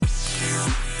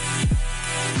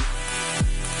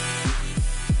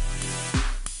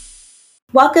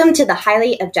Welcome to the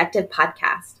Highly Objective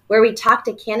Podcast, where we talk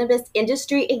to cannabis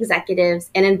industry executives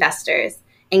and investors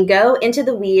and go into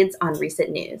the weeds on recent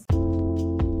news.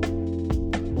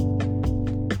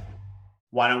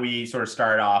 Why don't we sort of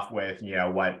start off with,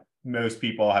 what most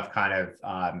people have kind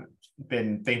of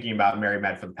been thinking about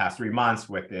MariMed for the past 3 months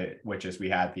with it, which is we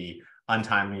had the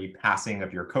untimely passing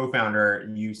of your co-founder,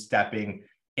 you stepping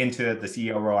into the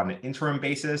CEO role on an interim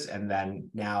basis, and then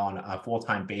now on a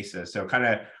full-time basis. So kind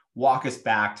of walk us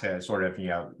back to sort of,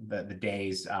 the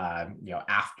days,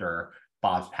 after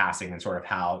Bob's passing and sort of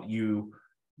how you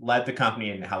led the company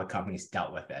and how the company's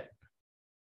dealt with it.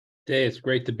 Day, it's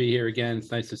great to be here again.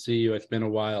 It's nice to see you. It's been a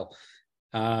while.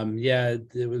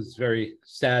 It was very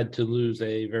sad to lose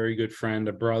a very good friend,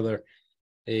 a brother,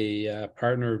 a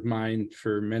partner of mine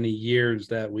for many years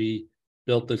that we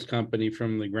built this company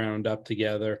from the ground up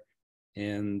together.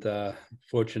 And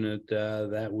fortunate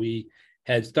that we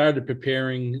had started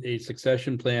preparing a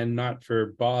succession plan, not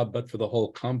for Bob, but for the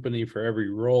whole company, for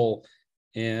every role.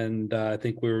 And I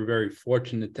think we were very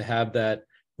fortunate to have that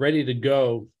ready to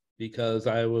go, because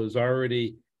I was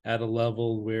already at a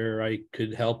level where I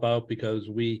could help out, because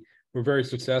we were very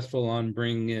successful on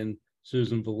bringing in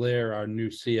Susan Valère, our new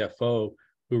CFO,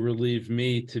 who relieved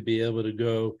me to be able to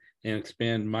go and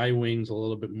expand my wings a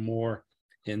little bit more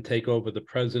and take over the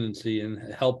presidency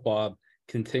and help Bob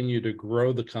continue to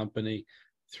grow the company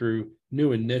through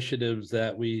new initiatives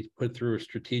that we put through a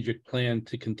strategic plan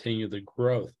to continue the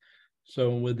growth.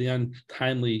 So with the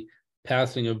untimely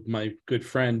passing of my good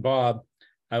friend, Bob,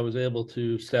 I was able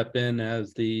to step in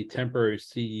as the temporary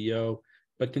CEO,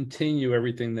 but continue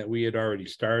everything that we had already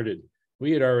started.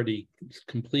 We had already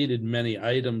completed many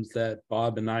items that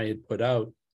Bob and I had put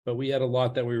out, but we had a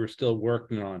lot that we were still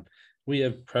working on. We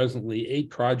have presently 8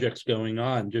 projects going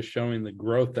on, just showing the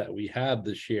growth that we have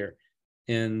this year.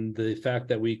 And the fact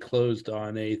that we closed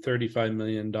on a $35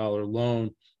 million loan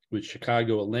with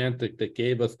Chicago Atlantic that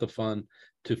gave us the fund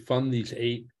to fund these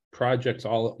 8 projects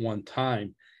all at one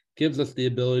time gives us the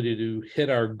ability to hit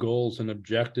our goals and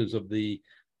objectives of the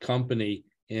company.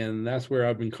 And that's where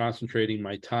I've been concentrating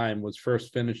my time, was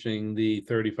first finishing the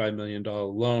 $35 million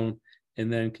loan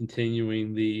and then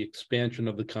continuing the expansion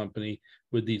of the company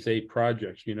with these 8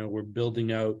 projects. We're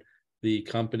building out the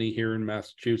company here in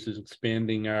Massachusetts,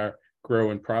 expanding our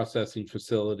grow and processing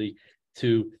facility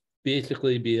to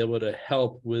basically be able to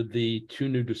help with the 2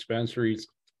 new dispensaries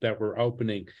that we're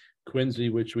opening, Quincy,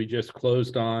 which we just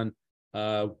closed on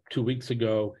 2 weeks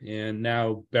ago, and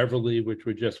now Beverly, which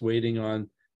we're just waiting on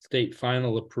state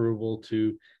final approval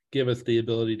to give us the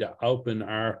ability to open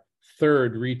our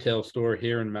 3rd retail store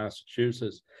here in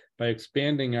Massachusetts. By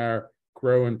expanding our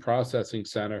grow and processing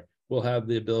center, we'll have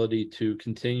the ability to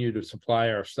continue to supply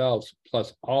ourselves,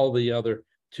 plus all the other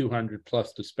 200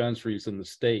 plus dispensaries in the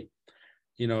state.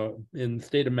 In the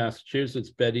state of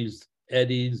Massachusetts, Betty's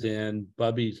Eddies and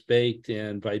Bubby's Baked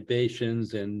and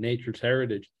Vibations and Nature's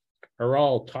Heritage are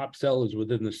all top sellers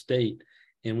within the state.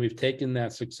 And we've taken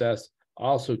that success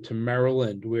also to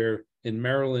Maryland, where in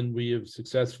Maryland, we have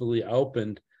successfully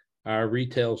opened our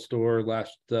retail store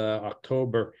last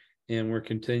October, and we're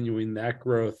continuing that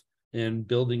growth and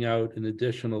building out an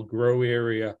additional grow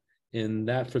area in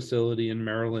that facility in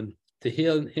Maryland to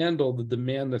handle the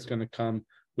demand that's going to come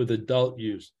with adult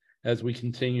use, as we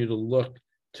continue to look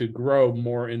to grow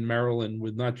more in Maryland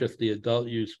with not just the adult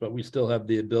use, but we still have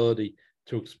the ability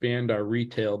to expand our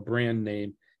retail brand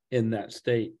name in that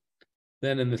state.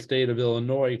 Then in the state of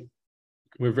Illinois,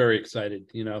 we're very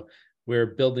excited. We're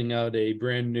building out a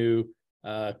brand new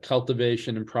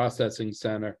cultivation and processing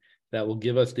center that will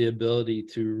give us the ability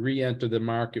to re-enter the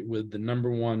market with the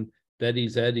 #1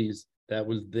 Betty's Eddies that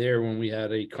was there when we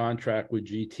had a contract with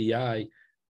GTI,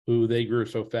 who they grew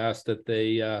so fast that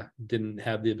they didn't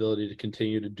have the ability to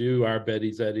continue to do our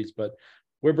Betty's Eddies, but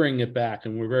we're bringing it back,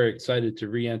 and we're very excited to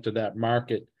re-enter that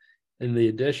market. In the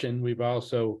addition, we've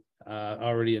also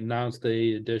already announced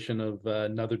the addition of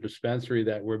another dispensary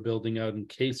that we're building out in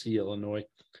Casey, Illinois.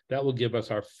 That will give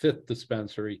us our 5th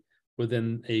dispensary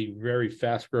within a very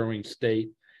fast-growing state,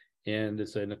 and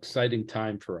it's an exciting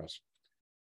time for us.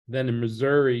 Then in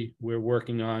Missouri, we're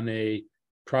working on a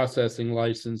processing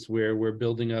license where we're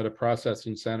building out a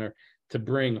processing center to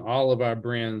bring all of our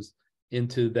brands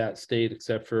into that state,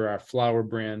 except for our flower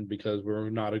brand, because we're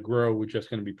not a grow, we're just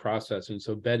going to be processing.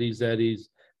 So Betty's Eddies,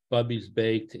 Bubby's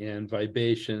Baked, and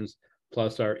Vibations,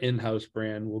 plus our in-house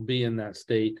brand, will be in that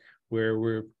state, where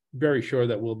we're very sure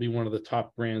that we'll be one of the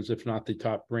top brands, if not the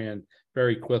top brand,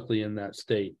 very quickly in that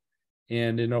state.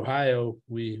 And in Ohio,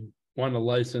 we won a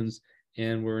license,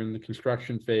 and we're in the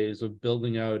construction phase of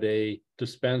building out a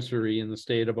dispensary in the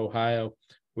state of Ohio,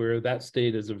 where that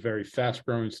state is a very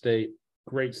fast-growing state.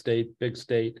 great state, big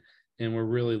state, and we're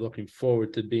really looking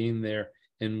forward to being there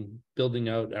and building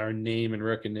out our name and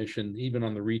recognition, even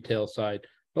on the retail side.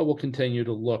 But we'll continue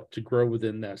to look to grow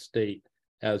within that state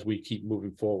as we keep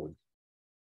moving forward.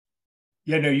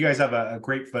 Yeah, no, you guys have a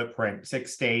great footprint,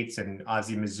 6 states, and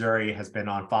obviously Missouri has been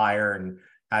on fire, and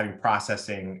having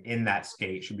processing in that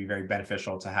state should be very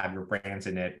beneficial to have your brands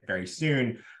in it very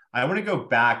soon. I want to go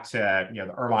back to,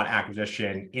 the Ermont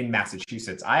acquisition in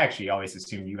Massachusetts. I actually always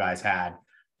assumed you guys had,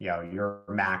 your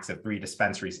max of 3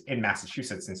 dispensaries in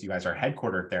Massachusetts since you guys are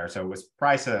headquartered there. So it was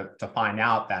surprised to find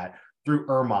out that through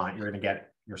Ermont, you're going to get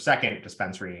your second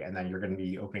dispensary, and then you're going to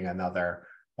be opening another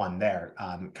one there.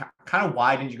 Kind of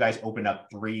why didn't you guys open up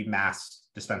 3 mass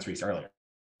dispensaries earlier?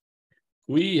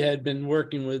 We had been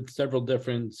working with several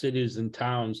different cities and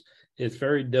towns. It's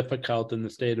very difficult in the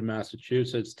state of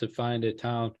Massachusetts to find a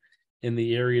town in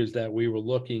the areas that we were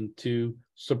looking to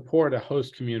support a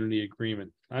host community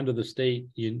agreement. Under the state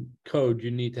code,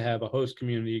 you need to have a host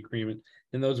community agreement,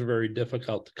 and those are very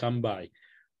difficult to come by.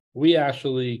 We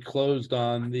actually closed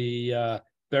on the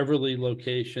Beverly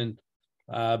location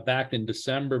back in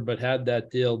December, but had that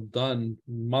deal done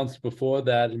months before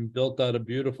that and built out a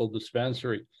beautiful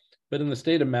dispensary. But in the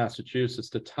state of Massachusetts,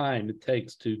 the time it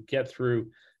takes to get through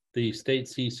the state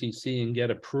CCC and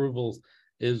get approvals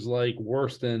is like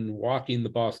worse than walking the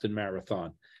Boston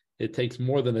Marathon. It takes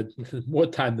more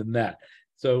time than that.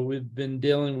 So we've been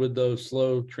dealing with those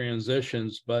slow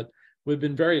transitions, but we've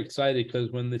been very excited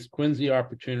because when this Quincy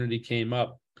opportunity came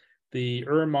up, the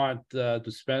Ermont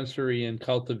dispensary and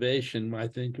cultivation, I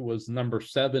think it was number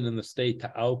 7 in the state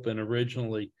to open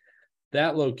originally.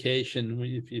 That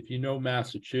location, if you know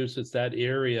Massachusetts, that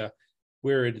area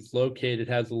where it is located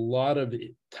has a lot of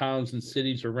towns and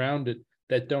cities around it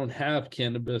that don't have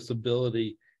cannabis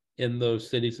ability in those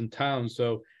cities and towns.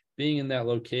 So being in that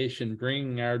location,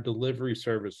 bringing our delivery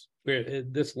service, where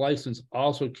this license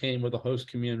also came with a host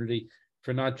community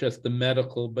for not just the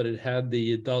medical, but it had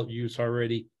the adult use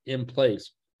already in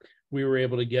place. We were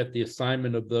able to get the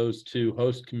assignment of those 2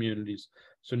 host communities.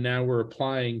 So now we're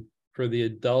applying for the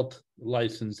adult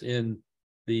license in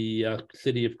the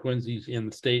city of Quincy in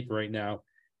the state right now.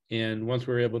 And once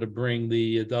we're able to bring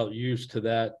the adult use to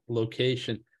that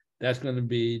location, that's going to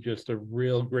be just a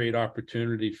real great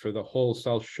opportunity for the whole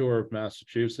South Shore of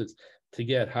Massachusetts to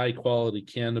get high quality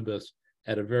cannabis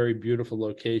at a very beautiful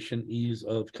location, ease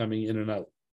of coming in and out.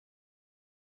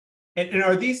 And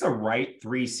are these the right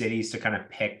 3 cities to kind of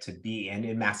pick to be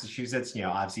in Massachusetts?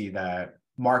 Obviously the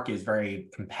market is very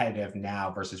competitive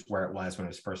now versus where it was when it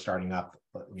was first starting up,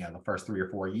 the first 3 or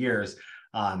 4 years.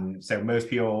 So most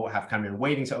people have kind of been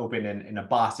waiting to open in a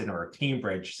Boston or a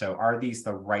Cambridge. So are these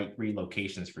the right 3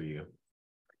 locations for you?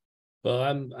 Well,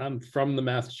 I'm from the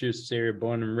Massachusetts area,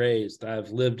 born and raised. I've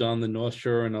lived on the North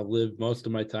Shore and I've lived most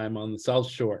of my time on the South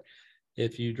Shore.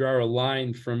 If you draw a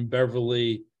line from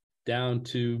Beverly down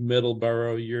to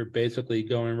Middleborough, you're basically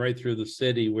going right through the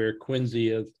city where Quincy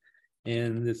is.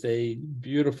 And it's a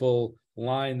beautiful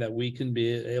line that we can be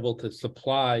able to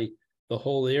supply the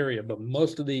whole area. But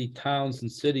most of the towns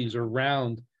and cities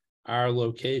around our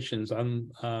locations,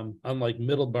 unlike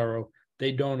Middleborough,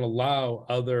 they don't allow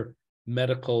other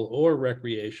medical or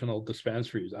recreational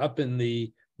dispensaries. Up in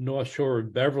the North Shore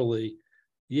of Beverly,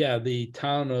 the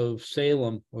town of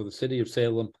Salem, or the city of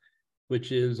Salem,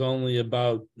 which is only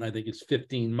about, I think it's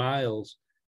 15 miles,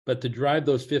 but to drive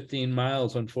those 15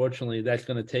 miles, unfortunately, that's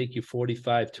going to take you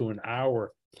 45 to an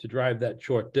hour to drive that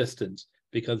short distance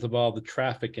because of all the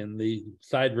traffic and the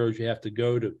side roads you have to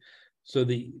go to. So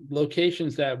the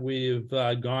locations that we've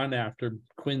gone after,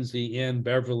 Quincy and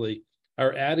Beverly,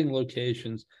 are adding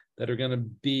locations that are going to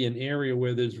be an area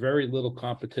where there's very little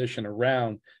competition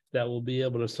around, that will be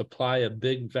able to supply a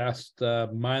big, vast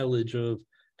mileage of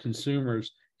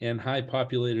consumers in high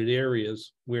populated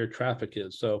areas where traffic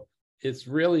is. So it's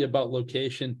really about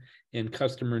location and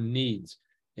customer needs.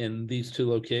 And these 2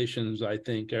 locations, I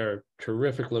think, are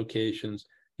terrific locations.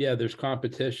 Yeah, there's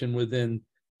competition within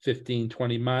 15,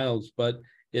 20 miles, but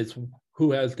it's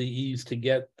who has the ease to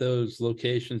get those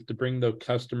locations to bring the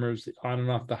customers on and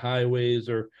off the highways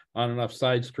or on and off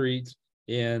side streets.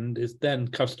 And it's then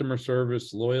customer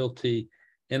service, loyalty,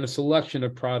 and a selection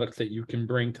of products that you can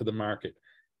bring to the market.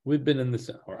 I've been in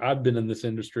this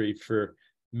industry for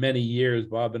many years.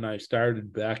 Bob and I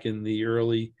started back in the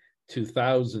early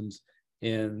 2000s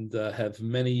and have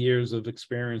many years of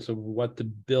experience of what to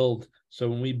build. So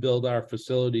when we build our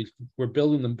facilities, we're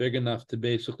building them big enough to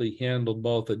basically handle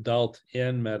both adult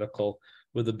and medical,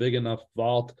 with a big enough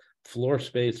vault floor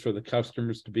space for the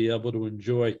customers to be able to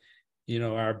enjoy.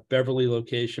 Our Beverly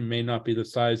location may not be the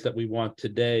size that we want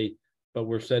today, but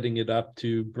we're setting it up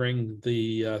to bring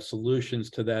the solutions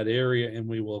to that area, and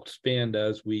we will expand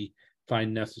as we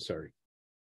find necessary.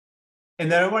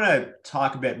 And then I want to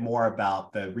talk a bit more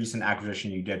about the recent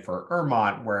acquisition you did for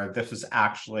Ermont, where this was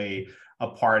actually a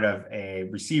part of a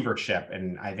receivership,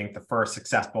 and I think the first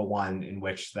successful one in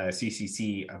which the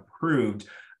CCC approved.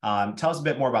 Tell us a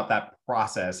bit more about that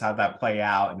process, how did that play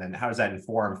out, and then how does that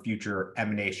inform future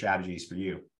M&A strategies for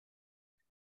you?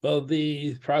 Well,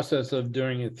 the process of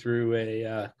doing it through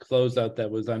a closeout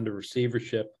that was under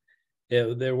receivership,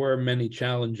 there were many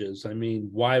challenges. I mean,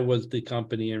 why was the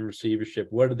company in receivership?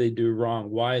 What did they do wrong?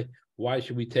 Why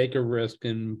should we take a risk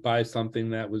and buy something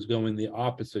that was going the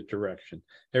opposite direction?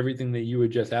 Everything that you were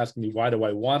just asking me, why do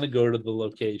I want to go to the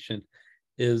location,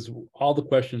 is all the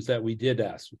questions that we did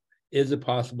ask. Is it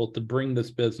possible to bring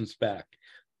this business back?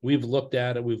 We've looked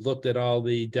at it. We've looked at all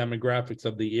the demographics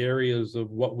of the areas of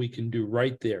what we can do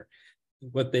right there.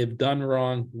 What they've done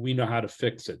wrong, we know how to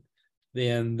fix it.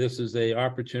 Then this is an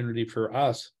opportunity for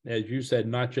us, as you said,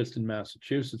 not just in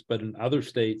Massachusetts, but in other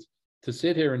states, to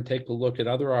sit here and take a look at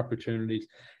other opportunities.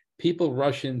 People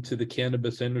rush into the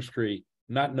cannabis industry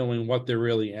not knowing what they're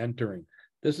really entering.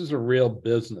 This is a real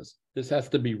business. This has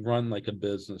to be run like a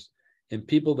business. And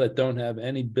people that don't have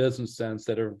any business sense,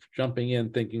 that are jumping in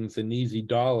thinking it's an easy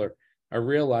dollar, are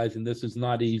realizing this is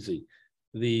not easy.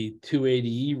 The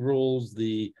 280E rules,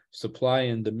 the supply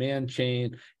and demand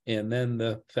chain, and then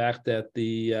the fact that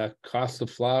the cost of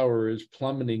flower is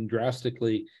plummeting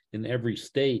drastically in every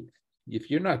state. If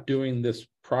you're not doing this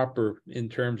proper in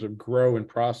terms of grow and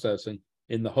processing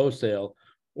in the wholesale,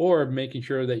 or making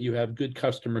sure that you have good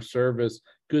customer service,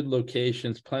 good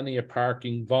locations, plenty of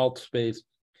parking, vault space,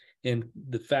 and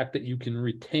the fact that you can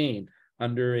retain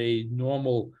under a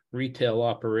normal retail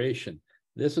operation.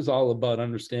 This is all about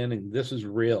understanding this is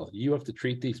real. You have to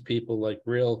treat these people like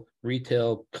real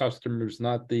retail customers,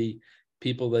 not the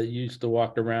people that used to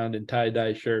walk around in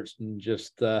tie-dye shirts and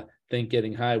just think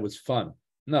getting high was fun.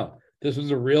 No, this is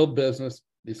a real business.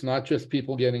 It's not just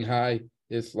people getting high.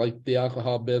 It's like the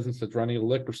alcohol business that's running a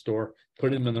liquor store,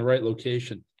 putting them in the right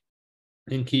location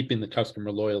and keeping the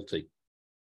customer loyalty.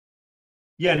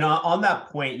 Yeah, no, on that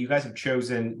point, you guys have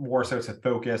chosen more so to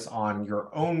focus on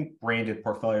your own branded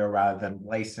portfolio rather than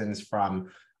license from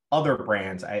other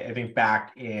brands. I think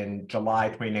back in July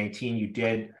 2019, you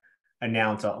did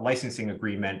announce a licensing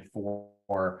agreement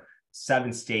for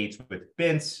 7 states with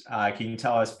Bince. Can you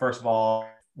tell us, first of all,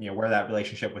 where that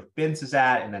relationship with Bince is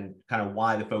at, and then kind of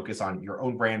why the focus on your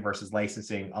own brand versus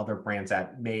licensing other brands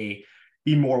that may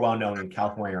be more well-known in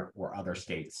California or other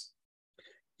states?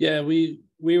 Yeah, we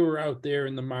were out there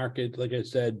in the market. Like I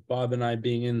said, Bob and I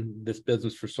being in this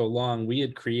business for so long, we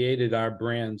had created our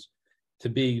brands to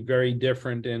be very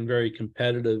different and very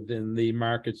competitive in the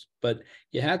markets. But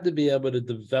you had to be able to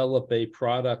develop a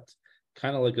product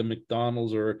kind of like a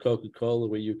McDonald's or a Coca-Cola,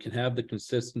 where you can have the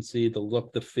consistency, the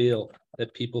look, the feel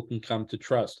that people can come to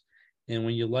trust. And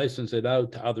when you license it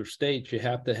out to other states, you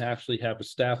have to actually have a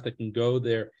staff that can go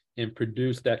there and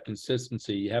produce that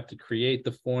consistency. You have to create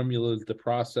the formulas, the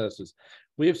processes.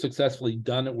 We have successfully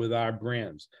done it with our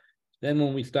brands. Then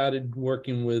when we started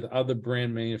working with other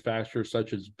brand manufacturers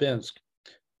such as Binsk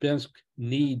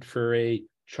need for a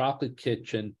chocolate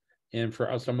kitchen and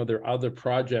for some of their other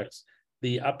projects,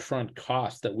 the upfront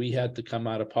cost that we had to come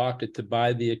out of pocket to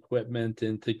buy the equipment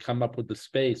and to come up with the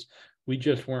space, we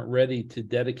just weren't ready to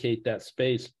dedicate that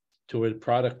space to a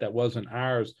product that wasn't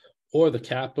ours, or the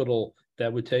capital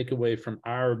that would take away from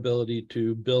our ability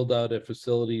to build out a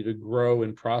facility to grow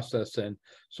and process in.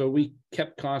 So we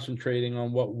kept concentrating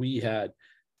on what we had.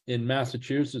 In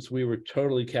Massachusetts, we were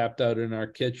totally capped out in our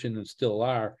kitchen, and still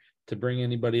are. To bring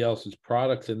anybody else's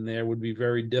products in there would be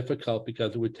very difficult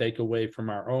because it would take away from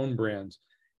our own brands.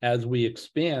 As we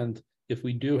expand, if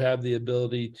we do have the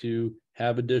ability to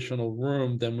have additional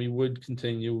room, then we would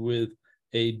continue with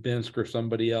a Binsk or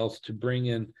somebody else to bring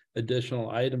in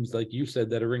additional items, like you said,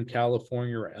 that are in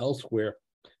California or elsewhere.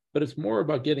 But it's more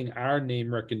about getting our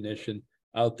name recognition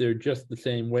out there just the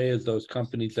same way as those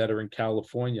companies that are in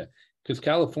California. Because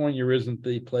California isn't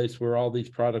the place where all these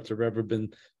products have ever been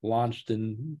launched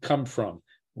and come from.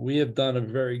 We have done a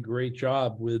very great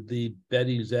job with the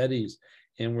Betty's Eddies,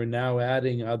 and we're now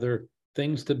adding other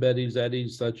things to Betty's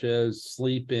Eddies, such as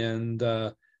sleep and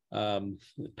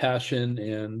passion,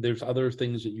 and there's other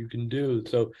things that you can do.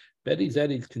 So Betty's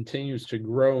Eddies continues to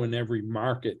grow in every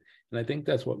market. And I think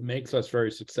that's what makes us very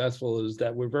successful, is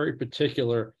that we're very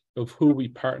particular of who we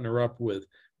partner up with.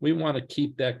 We want to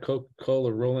keep that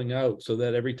Coca-Cola rolling out so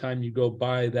that every time you go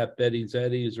buy that Betty's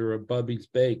Eddies or a Bubby's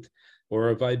Baked or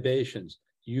a Vibations,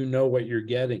 you know what you're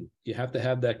getting. You have to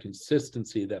have that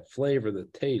consistency, that flavor, the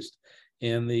taste.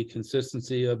 and the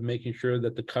consistency of making sure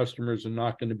that the customers are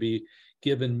not going to be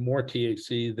given more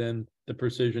THC than the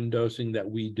precision dosing that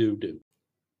we do.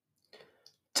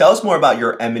 Tell us more about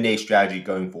your M&A strategy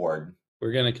going forward.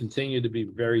 We're going to continue to be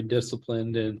very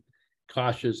disciplined and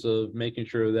cautious of making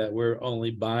sure that we're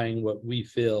only buying what we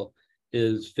feel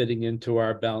is fitting into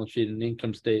our balance sheet and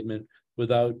income statement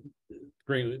without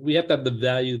we have to have the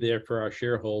value there for our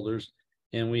shareholders,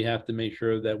 and we have to make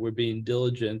sure that we're being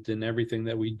diligent in everything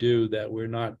that we do, that we're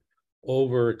not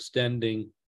overextending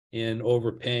and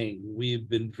overpaying. We've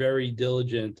been very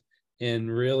diligent in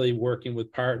really working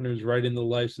with partners, writing the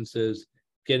licenses,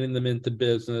 getting them into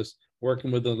business,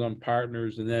 working with them on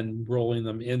partners, and then rolling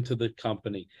them into the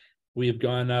company. We have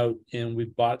gone out and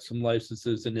we've bought some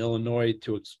licenses in Illinois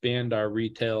to expand our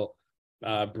retail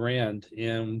brand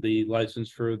and the license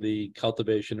for the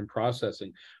cultivation and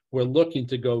processing. We're looking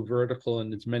to go vertical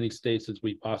in as many states as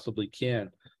we possibly can.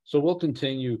 So we'll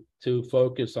continue to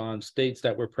focus on states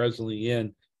that we're presently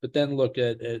in, but then look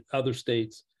at other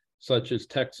states such as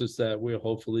Texas that we're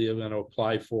hopefully going to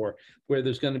apply for, where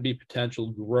there's going to be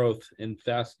potential growth in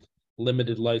fast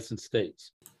limited license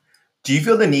states. Do you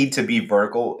feel the need to be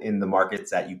vertical in the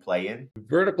markets that you play in?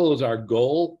 Vertical is our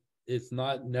goal. It's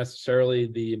not necessarily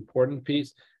the important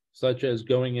piece, such as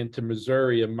going into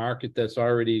Missouri, a market that's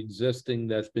already existing,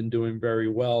 that's been doing very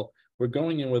well. We're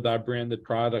going in with our branded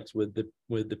products with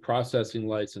the processing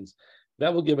license.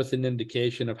 That will give us an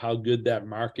indication of how good that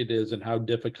market is and how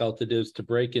difficult it is to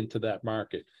break into that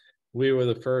market. We were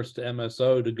the first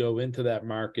MSO to go into that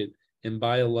market and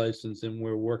buy a license, and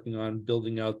we're working on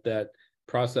building out that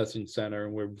processing center,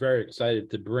 and we're very excited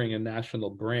to bring a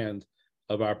national brand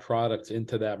of our products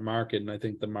into that market. And I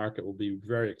think the market will be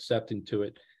very accepting to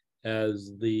it,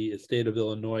 as the state of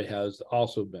Illinois has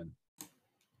also been.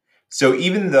 So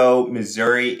even though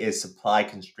Missouri is supply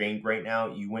constrained right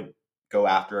now, you wouldn't go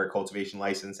after a cultivation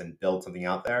license and build something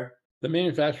out there? The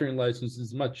manufacturing license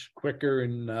is much quicker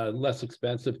and less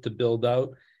expensive to build out.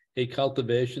 A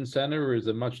cultivation center is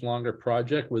a much longer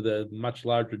project with a much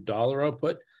larger dollar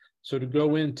output. So to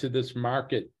go into this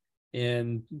market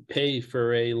and pay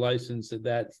for a license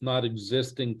that's not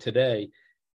existing today,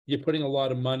 you're putting a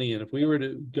lot of money in. If we were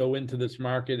to go into this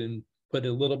market and put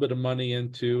a little bit of money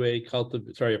into a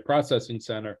processing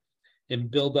center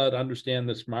and build out, understand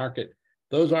this market,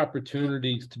 those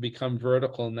opportunities to become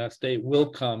vertical in that state will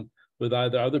come with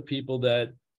either other people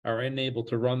that are unable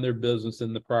to run their business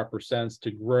in the proper sense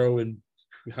to grow in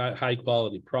high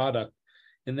quality product.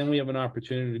 And then we have an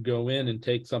opportunity to go in and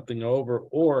take something over,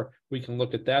 or we can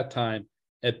look at that time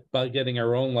at getting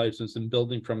our own license and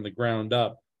building from the ground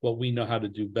up what we know how to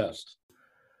do best.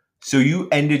 So you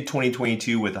ended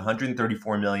 2022 with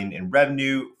 134 million in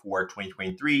revenue. For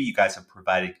 2023, you guys have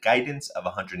provided guidance of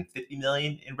 150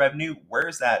 million in revenue. Where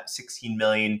is that 16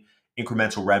 million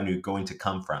incremental revenue going to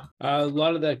come from? A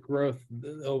lot of that growth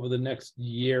over the next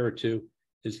year or two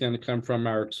is going to come from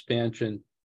our expansion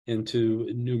into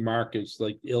new markets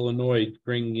like Illinois.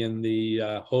 Bringing in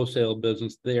the wholesale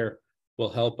business there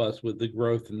will help us with the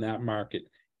growth in that market.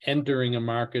 Entering a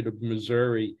market of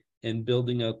Missouri and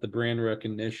building out the brand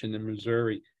recognition in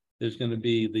Missouri, there's going to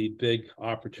be the big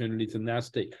opportunities in that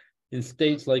state. In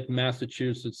states like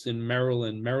Massachusetts and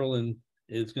Maryland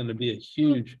is going to be a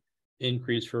huge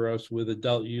increase for us with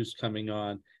adult use coming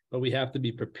on, but we have to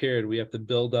be prepared. We have to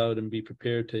build out and be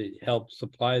prepared to help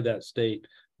supply that state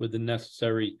with the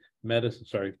necessary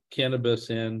cannabis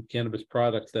and cannabis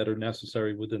products that are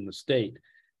necessary within the state.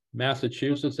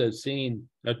 Massachusetts has seen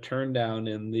a turn down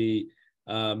in the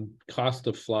cost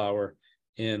of flower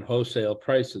and wholesale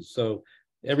prices. So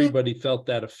everybody felt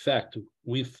that effect.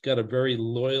 We've got a very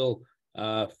loyal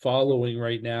following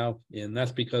right now, and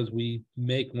that's because we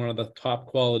make one of the top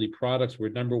quality products. We're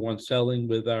number one selling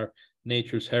with our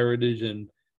Nature's Heritage and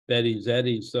Betty's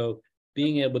Eddies. So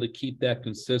being able to keep that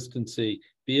consistency,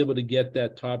 be able to get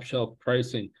that top shelf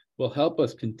pricing will help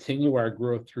us continue our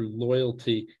growth through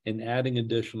loyalty and adding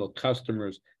additional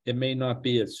customers. It may not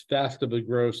be as fast of a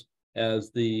growth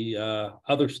as the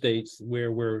other states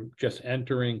where we're just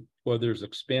entering, or there's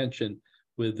expansion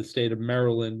with the state of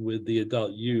Maryland with the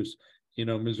adult use. You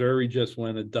know, Missouri just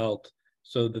went adult,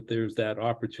 so that there's that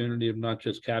opportunity of not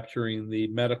just capturing the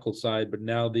medical side, but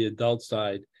now the adult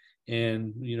side.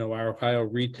 And, you know, our Ohio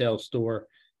retail store,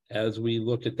 as we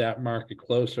look at that market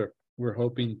closer, we're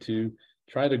hoping to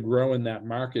try to grow in that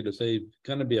market. It's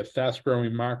going to be a fast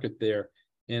growing market there.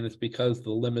 And it's because of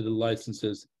the limited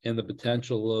licenses and the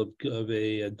potential of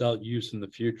a adult use in the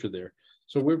future there.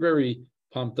 So we're very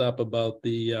pumped up about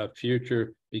the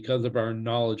future because of our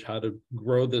knowledge how to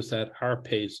grow this at our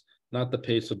pace, not the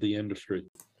pace of the industry.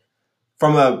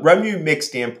 From a revenue mix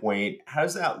standpoint, how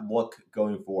does that look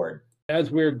going forward? As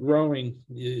we're growing,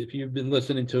 if you've been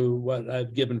listening to what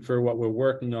I've given for what we're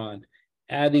working on,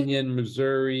 adding in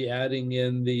Missouri, adding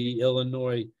in the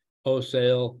Illinois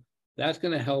wholesale, that's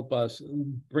going to help us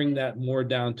bring that more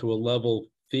down to a level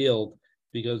field,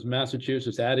 because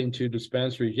Massachusetts adding 2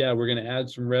 dispensaries, yeah, we're going to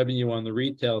add some revenue on the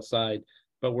retail side,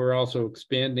 but we're also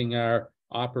expanding our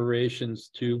operations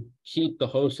to keep the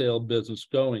wholesale business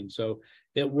going. So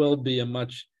it will be a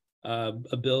much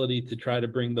ability to try to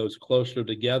bring those closer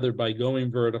together by going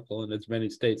vertical in as many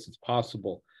states as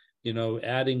possible. You know,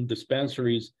 adding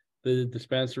dispensaries, the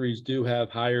dispensaries do have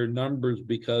higher numbers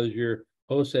because your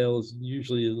wholesale is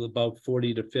usually about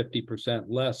 40 to 50%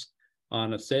 less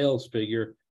on a sales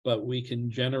figure, but we can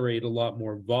generate a lot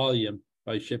more volume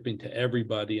by shipping to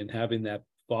everybody and having that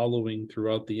following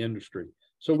throughout the industry.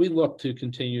 So we look to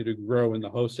continue to grow in the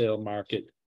wholesale market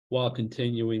while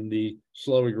continuing the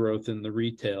slower growth in the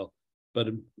retail. But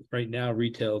right now,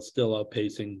 retail is still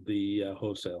outpacing the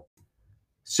wholesale.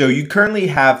 So you currently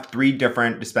have 3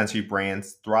 different dispensary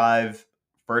brands: Thrive,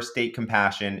 First State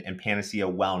Compassion, and Panacea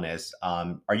Wellness.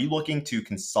 Are you looking to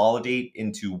consolidate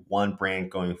into one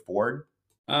brand going forward?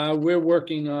 We're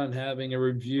working on having a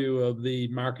review of the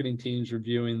marketing teams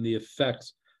reviewing the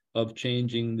effects of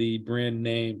changing the brand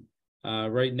name.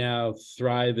 Right now,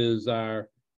 Thrive is our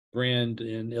brand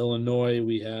in Illinois.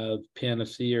 We have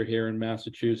Panacea here in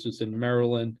Massachusetts and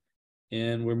Maryland,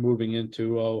 and we're moving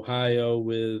into Ohio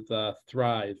with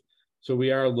Thrive. So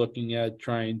we are looking at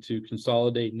trying to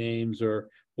consolidate names, or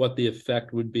what the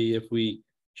effect would be if we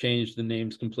change the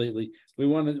names completely. We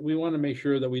want to make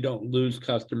sure that we don't lose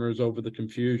customers over the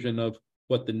confusion of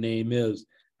what the name is.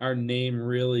 Our name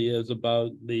really is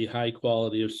about the high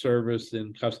quality of service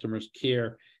and customers'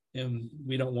 care, and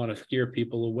we don't want to scare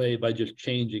people away by just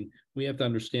changing. We have to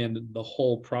understand the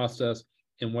whole process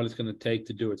and what it's going to take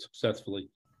to do it successfully.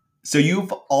 So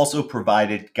you've also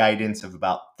provided guidance of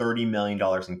about $30 million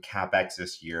in CapEx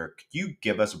this year. Could you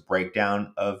give us a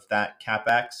breakdown of that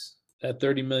CapEx? That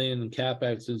 30 million in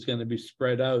CapEx is going to be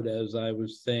spread out, as I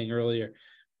was saying earlier.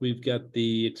 We've got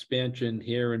the expansion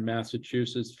here in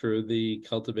Massachusetts for the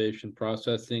cultivation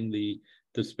processing, the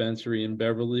dispensary in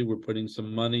Beverly. We're putting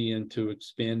some money into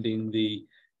expanding the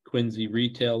Quincy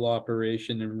retail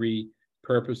operation and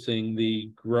repurposing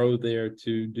the grow there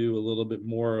to do a little bit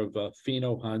more of a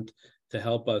pheno hunt to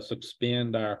help us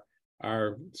expand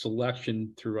our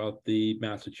selection throughout the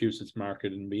Massachusetts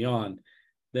market and beyond.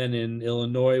 Then in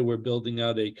Illinois, we're building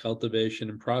out a cultivation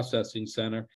and processing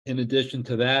center. In addition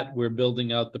to that, we're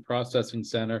building out the processing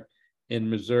center in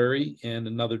Missouri and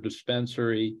another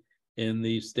dispensary in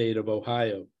the state of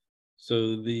Ohio.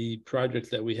 So the projects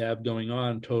that we have going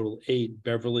on total 8.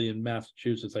 Beverly in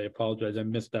Massachusetts, I apologize, I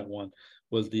missed that one,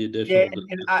 was the additional.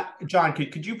 Yeah, and Jon,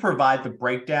 could you provide the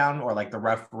breakdown or like the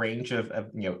rough range of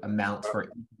amounts for each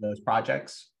of those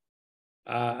projects?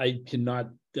 I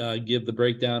cannot give the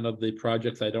breakdown of the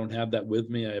projects. I don't have that with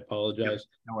me. I apologize. Yep,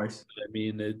 no worries. I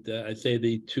mean, I'd say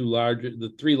the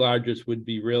 3 largest would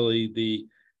be really the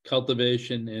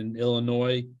cultivation in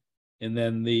Illinois, and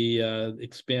then the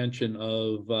expansion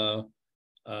of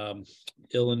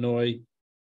Illinois,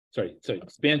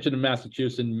 expansion of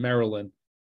Massachusetts and Maryland,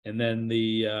 and then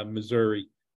the Missouri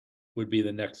would be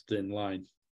the next in line.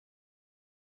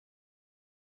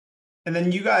 And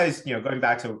then you guys, going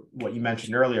back to what you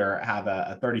mentioned earlier, have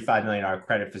a $35 million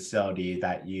credit facility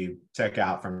that you took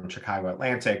out from Chicago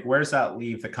Atlantic. Where does that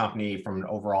leave the company from an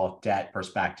overall debt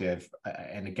perspective,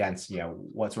 and against,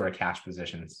 what sort of cash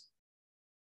positions?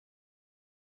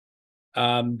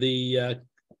 The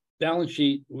balance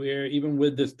sheet, where even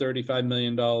with this $35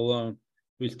 million loan,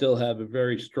 we still have a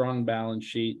very strong balance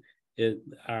sheet.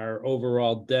 Our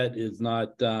overall debt is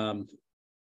not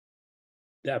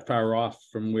that far off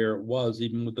from where it was,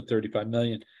 even with the 35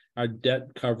 million. Our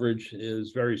debt coverage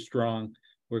is very strong.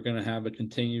 We're going to have a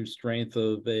continued strength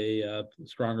of a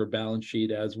stronger balance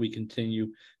sheet as we continue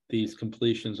these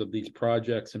completions of these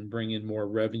projects and bring in more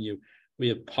revenue. We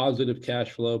have positive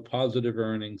cash flow, positive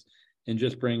earnings, and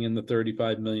just bringing in the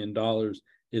 $35 million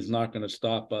is not going to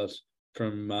stop us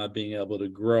from being able to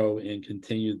grow and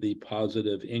continue the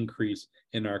positive increase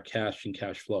in our cash and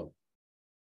cash flow.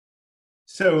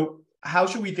 So how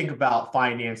should we think about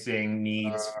financing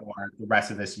needs for the rest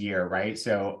of this year, right?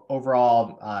 So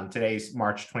overall, today's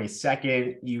March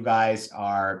 22nd, you guys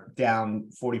are down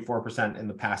 44% in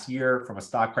the past year from a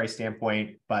stock price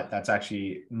standpoint, but that's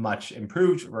actually much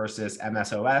improved versus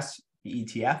MSOS, the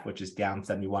ETF, which is down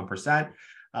 71%.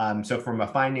 So from a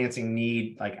financing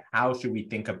need, like, how should we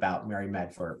think about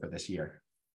MariMed for this year?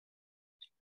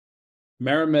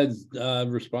 MariMed's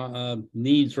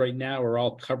needs right now are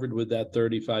all covered with that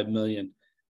 35 million.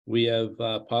 We have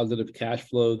positive cash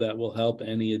flow that will help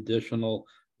any additional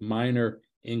minor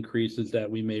increases that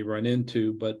we may run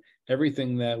into, but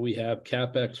everything that we have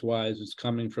CapEx wise is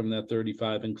coming from that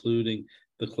 35, including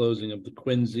the closing of the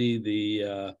Quincy,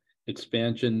 the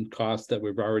expansion costs that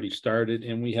we've already started,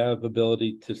 and we have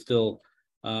ability to still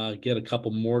get a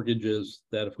couple mortgages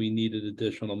that if we needed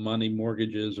additional money,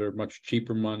 mortgages are much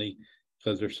cheaper money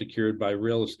because they're secured by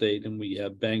real estate, and we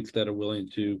have banks that are willing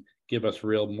to give us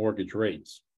real mortgage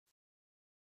rates.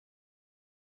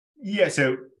 Yeah.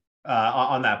 So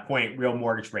on that point, real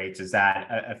mortgage rates, is that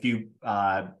a few,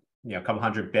 couple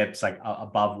hundred bips like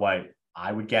above what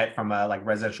I would get from a like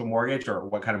residential mortgage, or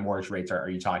what kind of mortgage rates are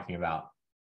you talking about?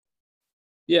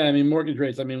 Yeah, I mean, mortgage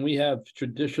rates. I mean, we have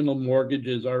traditional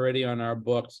mortgages already on our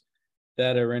books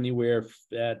that are anywhere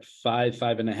at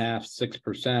 5.5,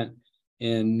 6%.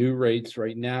 And new rates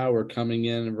right now are coming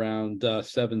in around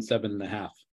 7.5.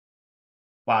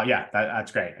 Wow, yeah,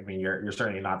 that's great. I mean, you're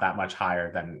certainly not that much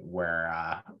higher than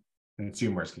where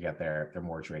consumers can get their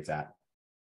mortgage rates at.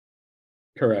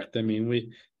 Correct. I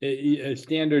mean, a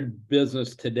standard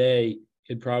business today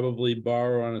could probably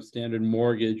borrow on a standard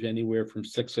mortgage anywhere from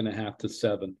 6.5 to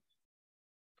 7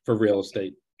 for real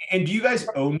estate. And do you guys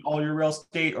own all your real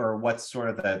estate, or what's sort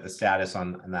of the status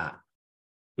on that?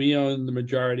 We own the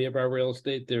majority of our real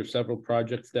estate. There are several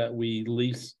projects that we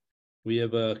lease. We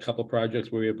have a couple projects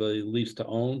where we have a lease to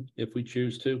own if we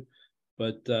choose to.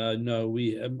 But no,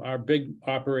 our big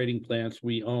operating plants,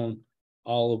 we own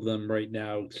all of them right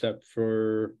now, except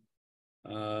for,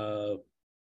 no,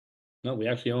 we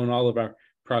actually own all of our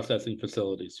processing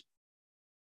facilities.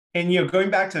 And going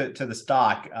back to the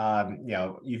stock,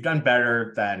 you've done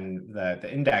better than the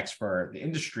index for the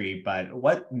industry, but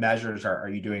what measures are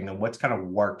you doing, and what's kind of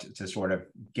worked to sort of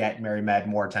get MariMed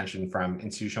more attention from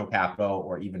institutional capital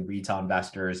or even retail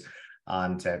investors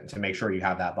to make sure you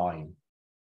have that volume?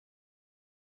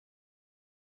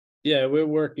 Yeah, we're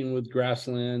working with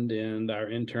Grassland and our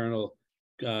internal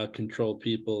control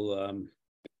people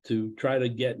to try to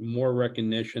get more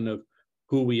recognition of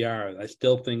who we are. I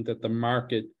still think that the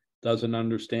market doesn't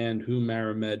understand who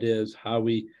MariMed is, how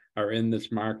we are in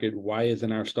this market, why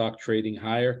isn't our stock trading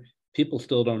higher? People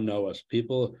still don't know us.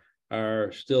 People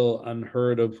are still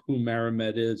unheard of who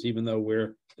MariMed is, even though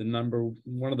we're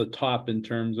one of the top in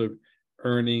terms of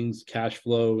earnings, cash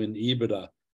flow, and EBITDA.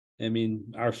 I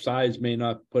mean, our size may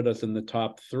not put us in the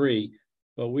top 3,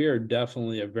 but we are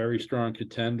definitely a very strong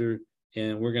contender,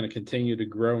 and we're going to continue to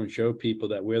grow and show people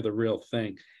that we're the real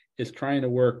thing. It's trying to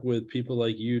work with people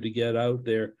like you to get out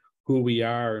there who we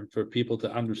are, and for people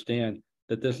to understand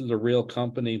that this is a real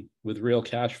company with real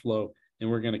cash flow, and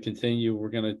we're going to continue. We're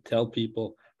going to tell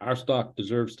people our stock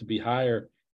deserves to be higher,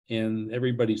 and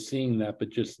everybody's seeing that, but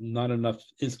just not enough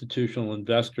institutional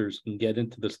investors can get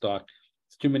into the stock.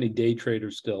 It's too many day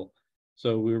traders still.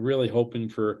 So we're really hoping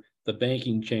for the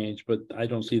banking change, but I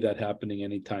don't see that happening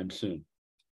anytime soon.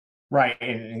 Right,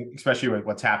 and especially with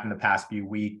what's happened the past few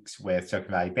weeks with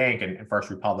Silicon Valley Bank and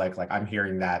First Republic, like I'm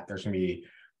hearing that there's going to be,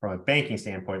 from a banking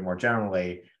standpoint, more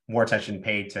generally, more attention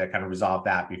paid to kind of resolve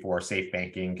that before safe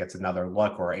banking gets another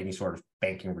look, or any sort of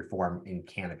banking reform in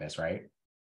cannabis, right?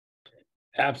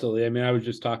 Absolutely. I mean, I was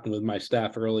just talking with my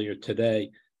staff earlier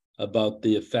today about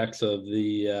the effects of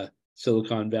the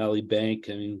Silicon Valley Bank.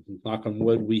 I mean, knock on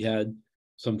wood, we had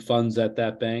some funds at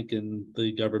that bank, and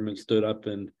the government stood up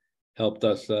and helped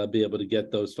us be able to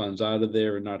get those funds out of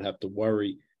there and not have to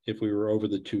worry if we were over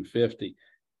the 250.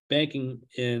 Banking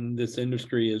in this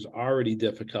industry is already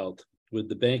difficult. With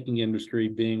the banking industry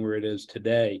being where it is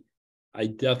today, I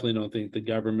definitely don't think the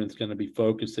government's going to be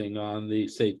focusing on the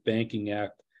Safe Banking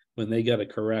Act when they got to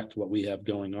correct what we have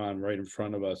going on right in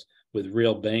front of us with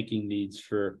real banking needs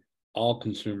for all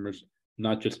consumers,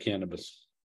 not just cannabis.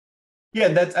 Yeah,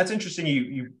 that's interesting.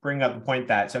 You bring up the point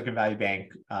that Silicon Valley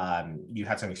Bank, you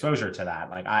had some exposure to that.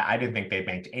 Like I didn't think they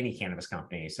banked any cannabis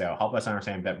company. So help us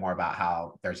understand a bit more about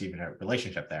how there's even a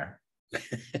relationship there.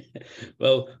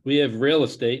 Well, we have real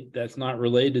estate that's not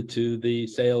related to the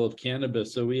sale of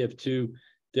cannabis. So we have 2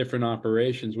 different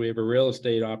operations. We have a real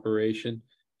estate operation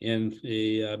and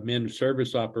a managed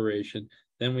service operation.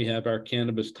 Then we have our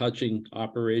cannabis touching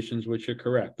operations, which are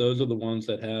correct. Those are the ones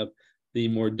that have the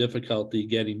more difficulty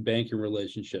getting banking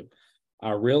relationship.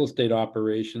 Our real estate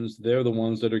operations, they're the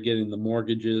ones that are getting the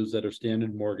mortgages that are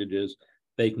standard mortgages.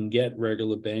 They can get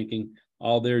regular banking.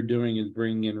 All they're doing is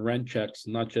bringing in rent checks,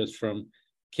 not just from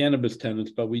cannabis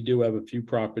tenants, but we do have a few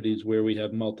properties where we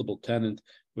have multiple tenants,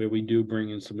 where we do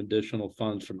bring in some additional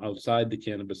funds from outside the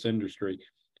cannabis industry.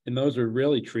 And those are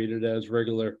really treated as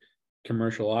regular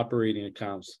commercial operating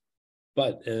accounts.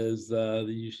 But as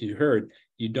you heard,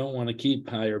 you don't want to keep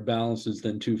higher balances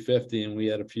than 250, and we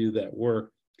had a few that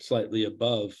were slightly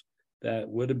above. That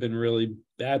would have been really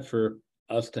bad for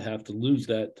us to have to lose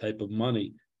that type of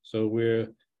money. So we've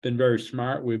been very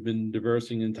smart. We've been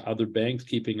diversing into other banks,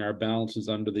 keeping our balances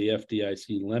under the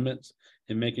FDIC limits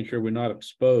and making sure we're not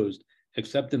exposed,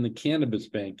 except in the cannabis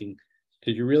banking,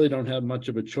 because you really don't have much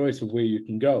of a choice of where you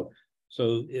can go.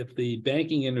 So if the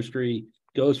banking industry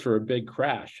goes for a big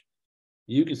crash,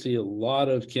 you can see a lot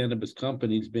of cannabis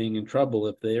companies being in trouble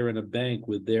if they're in a bank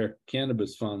with their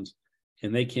cannabis funds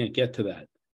and they can't get to that.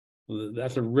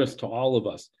 That's a risk to all of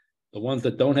us. The ones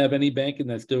that don't have any banking,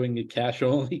 that's doing it cash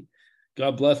only,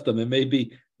 God bless them. It may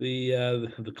be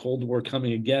the Cold War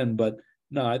coming again, but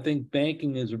no, I think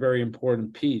banking is a very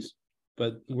important piece.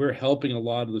 But we're helping a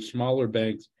lot of the smaller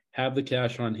banks have the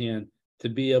cash on hand to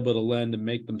be able to lend and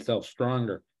make themselves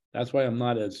stronger. That's why I'm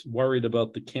not as worried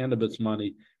about the cannabis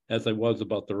money as I was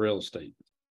about the real estate.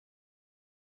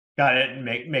 Got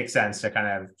it. Makes sense to kind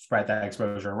of spread that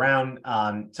exposure around.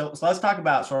 So let's talk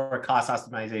about sort of cost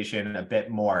optimization a bit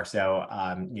more. So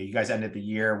you guys ended the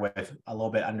year with a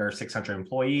little bit under 600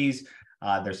 employees.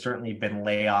 There's certainly been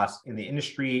layoffs in the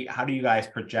industry. How do you guys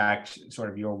project sort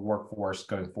of your workforce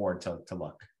going forward to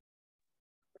look?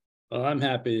 Well, I'm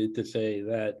happy to say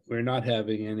that we're not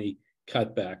having any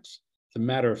cutbacks. As a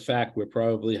matter of fact, we're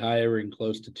probably hiring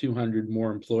close to 200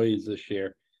 more employees this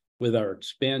year with our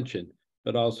expansion,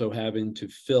 but also having to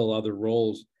fill other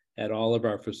roles at all of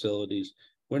our facilities.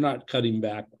 We're not cutting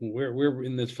back. We're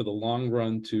in this for the long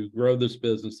run to grow this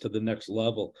business to the next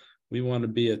level. We want to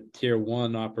be a tier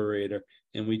 1 operator,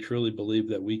 and we truly believe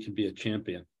that we can be a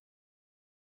champion.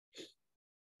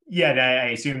 Yeah,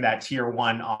 I assume that tier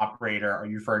 1 operator, are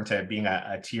you referring to being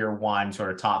a tier 1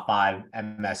 sort of top 5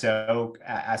 MSO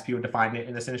as people define it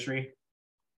in this industry?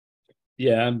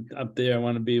 Yeah, I'm up there. I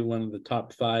want to be one of the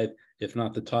top 5, if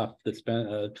not the top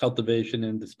cultivation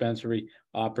and dispensary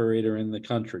operator in the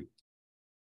country.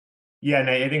 Yeah, and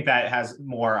I think that has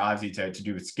more obviously to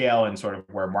do with scale and sort of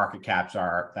where market caps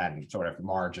are than sort of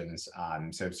margins.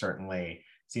 So certainly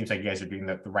seems like you guys are doing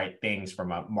the right things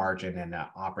from a margin and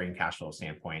operating cash flow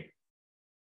standpoint.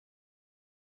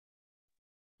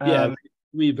 Yeah,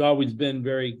 we've always been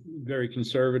very, very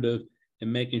conservative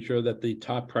in making sure that the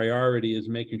top priority is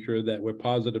making sure that we're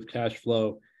positive cash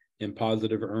flow and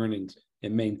positive earnings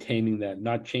and maintaining that,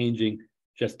 not changing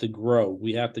just to grow.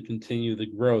 We have to continue the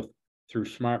growth through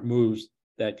smart moves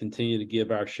that continue to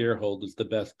give our shareholders the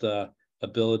best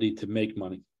ability to make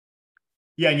money.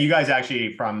 Yeah, and you guys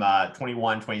actually from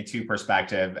 21-22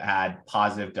 perspective had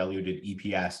positive diluted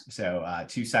EPS. So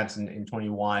 2 cents in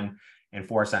 21 and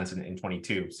 4 cents in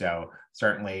 22. So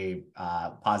certainly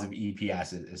positive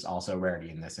EPS is also a rarity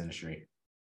in this industry.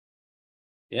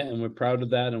 Yeah, and we're proud of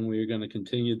that, and we're going to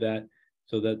continue that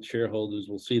so that shareholders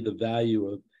will see the value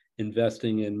of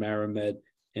investing in MariMed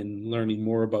and learning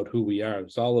more about who we are.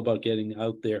 It's all about getting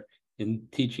out there and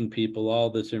teaching people all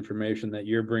this information that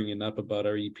you're bringing up about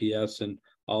our EPS and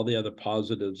all the other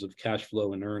positives of cash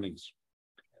flow and earnings.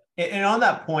 And on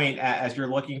that point, as you're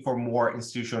looking for more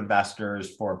institutional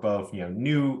investors for both,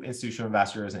 new institutional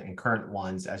investors and current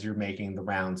ones, as you're making the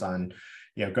rounds on,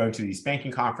 going to these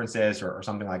banking conferences or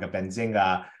something like a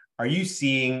Benzinga, are you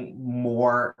seeing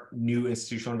more new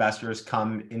institutional investors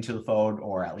come into the fold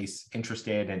or at least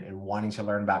interested and wanting to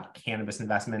learn about cannabis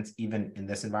investments, even in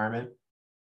this environment?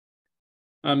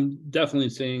 I'm definitely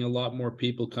seeing a lot more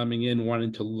people coming in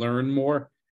wanting to learn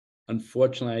more.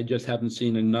 Unfortunately, I just haven't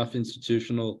seen enough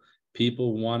institutional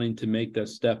people wanting to make that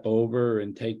step over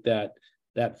and take that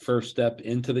first step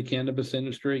into the cannabis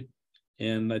industry.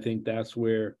 And I think that's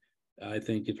where I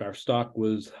think if our stock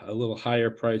was a little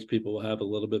higher price, people will have a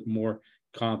little bit more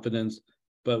confidence.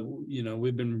 But,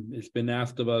 it's been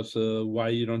asked of us why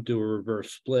you don't do a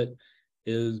reverse split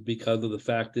is because of the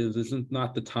fact is this is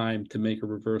not the time to make a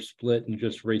reverse split and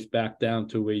just race back down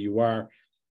to where you are.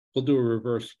 We'll do a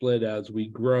reverse split as we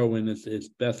grow, and it's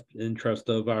best interest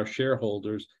of our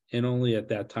shareholders, and only at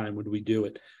that time would we do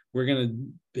it. We're going to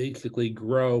basically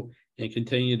grow and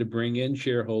continue to bring in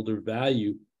shareholder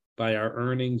value by our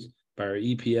earnings, by our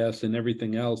EPS, and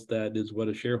everything else that is what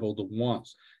a shareholder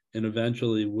wants. And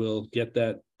eventually we'll get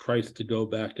that price to go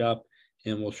back up,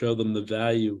 and we'll show them the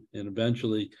value. And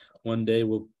eventually one day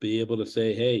we'll be able to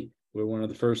say, hey, we're one of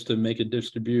the first to make a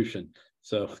distribution.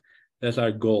 So that's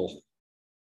our goal.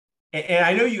 And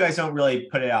I know you guys don't really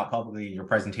put it out publicly in your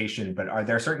presentation, but are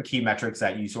there certain key metrics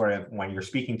that you sort of, when you're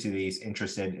speaking to these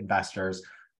interested investors,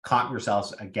 comp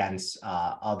yourselves against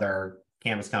other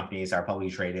cannabis companies that are publicly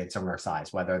traded similar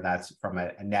size, whether that's from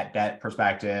a net debt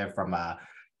perspective, from a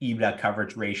EBITDA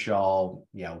coverage ratio,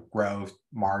 growth,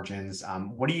 margins.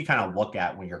 What do you kind of look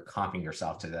at when you're comping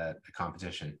yourself to the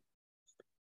competition?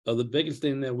 Well, the biggest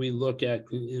thing that we look at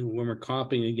when we're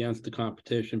comping against the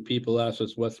competition, people ask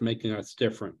us what's making us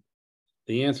different.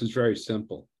 The answer is very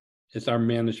simple. It's our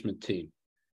management team.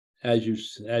 As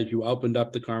you opened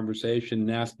up the conversation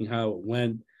and asking how it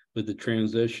went with the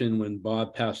transition when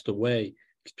Bob passed away,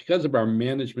 it's because of our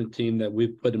management team that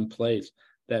we've put in place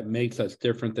that makes us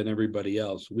different than everybody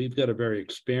else. We've got a very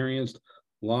experienced,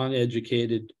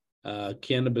 long-educated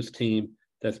cannabis team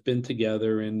that's been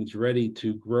together and is ready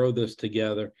to grow this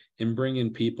together and bring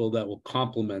in people that will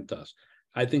complement us.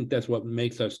 I think that's what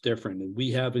makes us different. And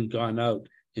we haven't gone out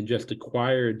and just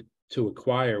acquired to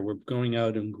acquire. We're going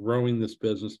out and growing this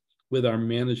business with our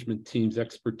management team's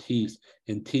expertise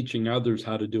in teaching others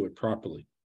how to do it properly.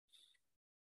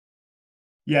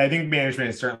 Yeah, I think management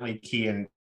is certainly key, and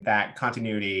that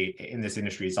continuity in this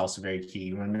industry is also very key.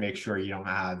 You want to make sure you don't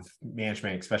have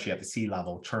management, especially at the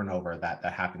C-level, turnover that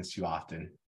happens too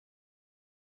often.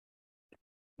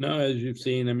 No, as you've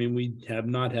seen, I mean, we have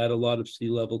not had a lot of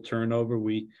C-level turnover.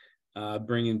 We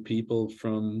bring in people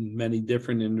from many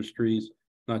different industries,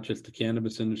 not just the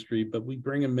cannabis industry, but we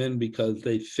bring them in because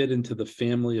they fit into the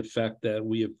family effect that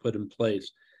we have put in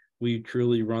place. We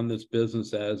truly run this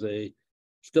business as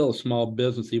still a small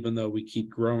business, even though we keep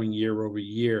growing year over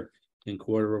year and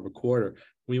quarter over quarter.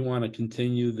 We want to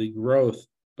continue the growth,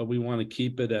 but we want to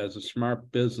keep it as a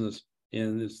smart business.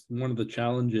 And it's one of the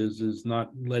challenges is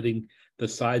not letting the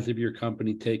size of your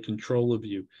company take control of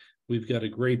you. We've got a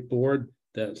great board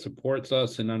that supports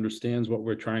us and understands what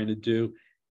we're trying to do.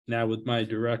 Now with my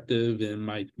directive and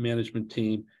my management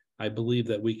team, I believe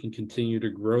that we can continue to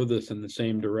grow this in the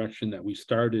same direction that we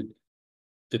started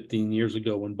 15 years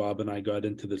ago when Bob and I got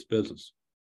into this business.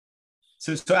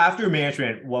 So after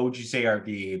management, what would you say are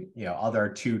the other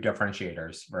two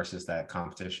differentiators versus that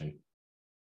competition?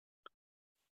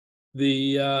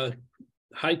 The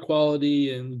high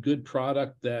quality and good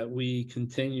product that we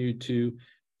continue to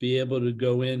be able to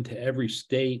go into every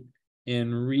state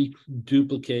and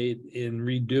reduplicate and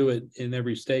redo it in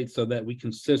every state so that we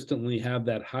consistently have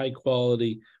that high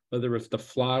quality, whether it's the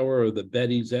flower or the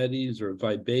Betty's Eddies or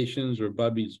Vibations or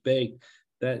Bubby's Baked,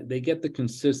 that they get the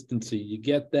consistency. You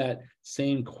get that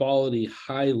same quality,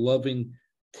 high loving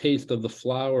taste of the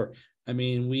flower. I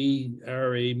mean, we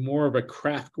are more of a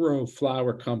craft grow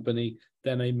flower company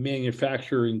than a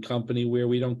manufacturing company where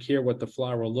we don't care what the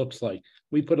flower looks like.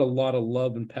 We put a lot of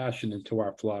love and passion into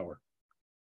our flower.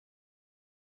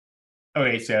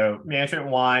 Okay, so management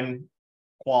 1,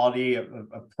 quality of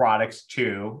products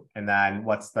 2, and then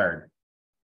what's third?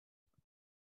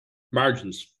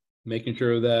 Margins, making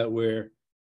sure that we're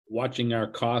watching our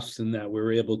costs and that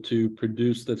we're able to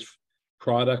produce this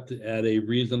product at a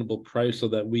reasonable price so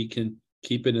that we can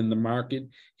keep it in the market,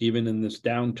 even in this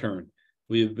downturn.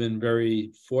 We've been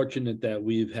very fortunate that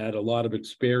we've had a lot of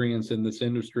experience in this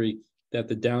industry, that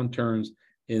the downturns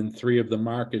in 3 of the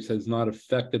markets has not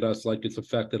affected us like it's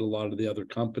affected a lot of the other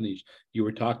companies. You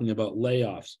were talking about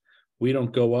layoffs. We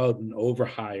don't go out and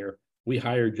overhire. We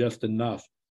hire just enough.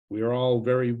 We are all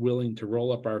very willing to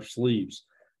roll up our sleeves.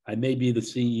 I may be the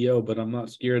CEO, but I'm not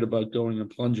scared about going and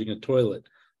plunging a toilet.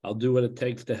 I'll do what it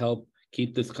takes to help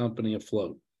keep this company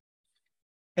afloat.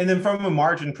 And then from a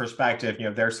margin perspective,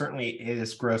 there certainly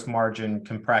is gross margin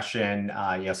compression,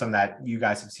 some that you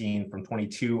guys have seen from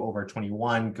 22 over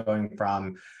 21, going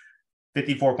from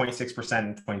 54.6%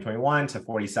 in 2021 to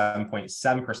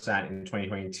 47.7% in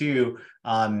 2022.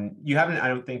 You haven't, I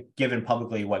don't think, given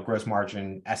publicly what gross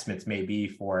margin estimates may be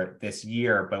for this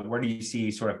year, but where do you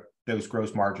see sort of those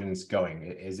gross margins going?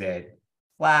 Is it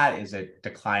flat? Is it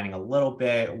declining a little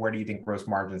bit? Where do you think gross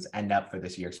margins end up for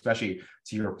this year, especially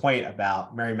to your point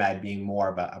about MariMed being more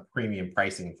of a premium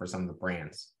pricing for some of the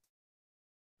brands?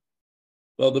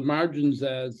 Well, the margins,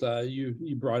 as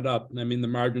you brought up, I mean, the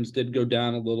margins did go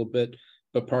down a little bit,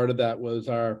 but part of that was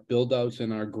our build outs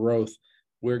and our growth.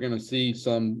 We're going to see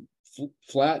some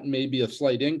flat, maybe a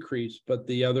slight increase, but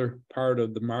the other part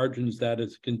of the margins that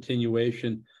is a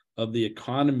continuation of the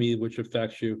economy, which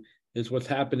affects you, is what's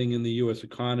happening in the U.S.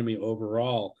 economy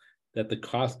overall, that the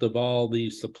cost of all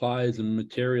these supplies and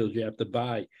materials you have to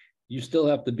buy, you still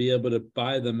have to be able to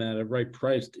buy them at a right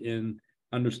price and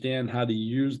understand how to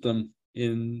use them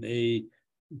in a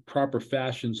proper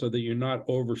fashion so that you're not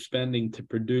overspending to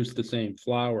produce the same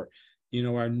flower.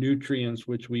 Our nutrients,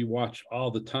 which we watch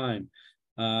all the time.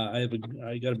 I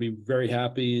got to be very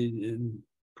happy and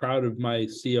proud of my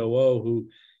COO who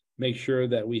makes sure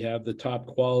that we have the top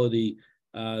quality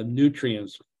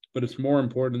nutrients but it's more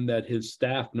important that his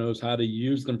staff knows how to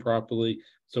use them properly,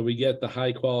 so we get the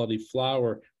high quality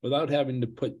flower without having to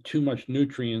put too much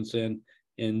nutrients in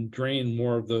and drain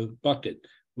more of the bucket.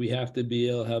 We have to be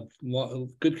able to have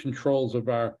good controls of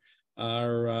our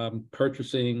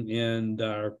purchasing and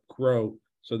our grow,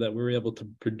 so that we're able to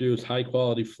produce high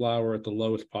quality flower at the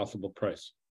lowest possible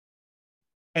price.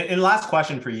 And last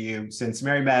question for you, since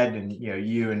MariMed and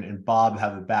you and Bob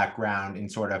have a background in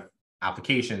sort of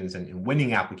applications and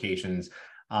winning applications,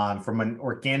 from an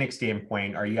organic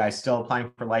standpoint, are you guys still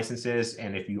applying for licenses?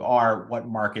 And if you are, what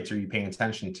markets are you paying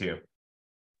attention to?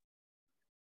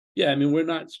 Yeah, I mean, we're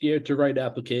not scared to write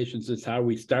applications. It's how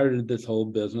we started this whole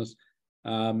business.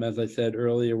 As I said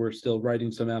earlier, we're still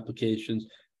writing some applications.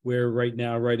 We're right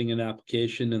now writing an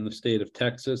application in the state of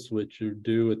Texas, which are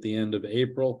due at the end of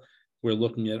April. We're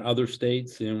looking at other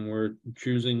states, and we're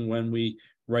choosing when we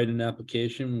write an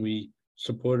application. We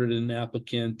supported an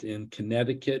applicant in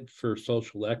Connecticut for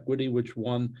social equity, which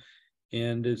won.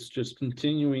 And it's just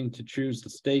continuing to choose the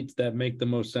states that make the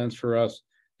most sense for us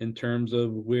in terms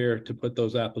of where to put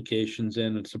those applications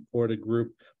in and support a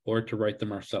group, or to write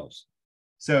them ourselves.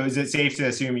 So is it safe to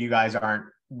assume you guys aren't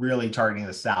really targeting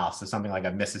the South? So something like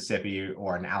a Mississippi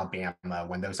or an Alabama,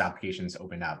 when those applications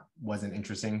open up, wasn't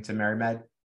interesting to MariMed?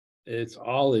 It's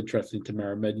all interesting to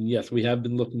MariMed. And yes, we have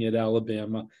been looking at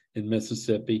Alabama and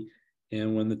Mississippi.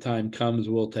 And when the time comes,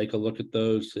 we'll take a look at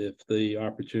those if the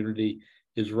opportunity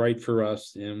is right for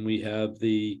us and we have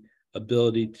the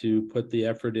ability to put the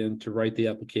effort in to write the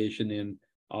application and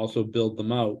also build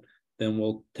them out. Then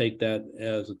we'll take that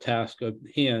as a task of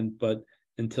hand. But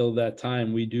until that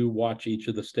time, we do watch each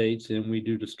of the states, and we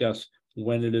do discuss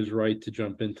when it is right to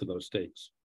jump into those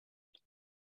states.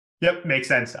 Yep, makes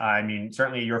sense. I mean,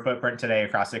 certainly your footprint today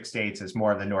across 6 states is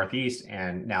more of the Northeast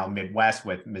and now Midwest,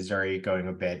 with Missouri going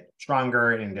a bit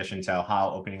stronger, in addition to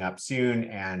Ohio opening up soon,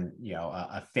 and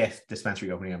a 5th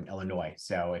dispensary opening up in Illinois.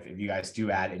 So if you guys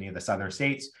do add any of the southern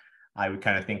states, I would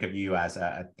kind of think of you as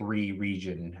a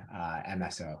 3-region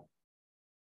MSO.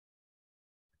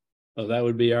 Well, that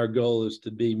would be our goal, is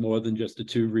to be more than just a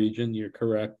 2-region. You're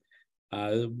correct.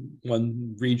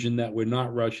 One region that we're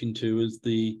not rushing to is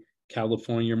the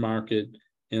California market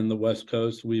in the West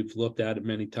Coast. We've looked at it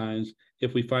many times.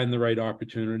 If we find the right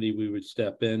opportunity, we would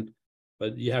step in,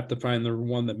 but you have to find the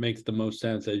one that makes the most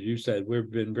sense. As you said,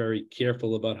 we've been very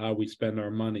careful about how we spend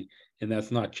our money, and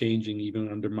that's not changing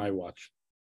even under my watch.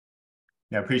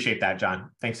 Yeah, appreciate that,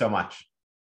 John. Thanks so much.